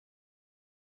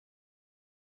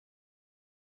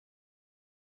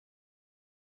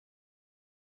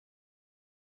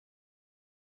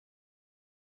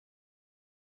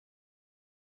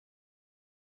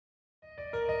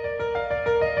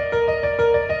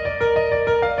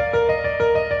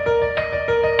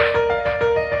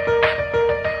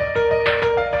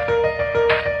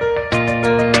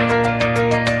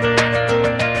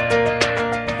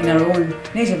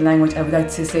native language, I would like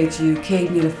to say to you, Céad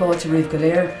Míle Fáilte Roimh go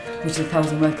léir, which is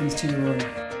 1,000 welcomes to you all.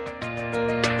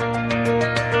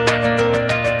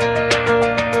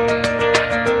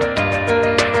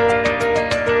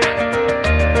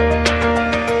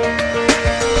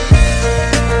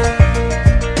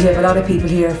 We have a lot of people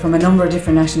here from a number of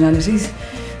different nationalities.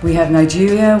 We have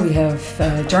Nigeria, we have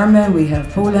German, we have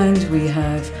Poland, we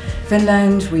have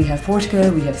Finland, we have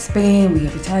Portugal, we have Spain, we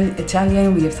have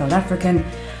Italian, we have South African,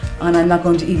 and I'm not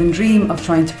going to even dream of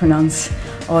trying to pronounce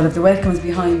all of the welcomes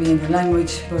behind me in the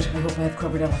language, but I hope I have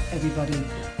covered off everybody.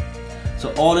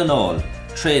 So all in all,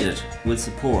 TradeIT will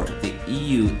support the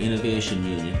EU Innovation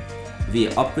Union via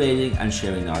upgrading and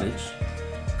sharing knowledge,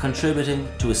 contributing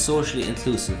to a socially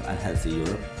inclusive and healthy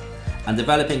Europe, and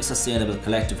developing sustainable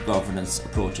collective governance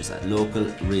approaches at local,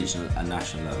 regional and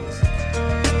national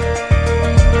levels.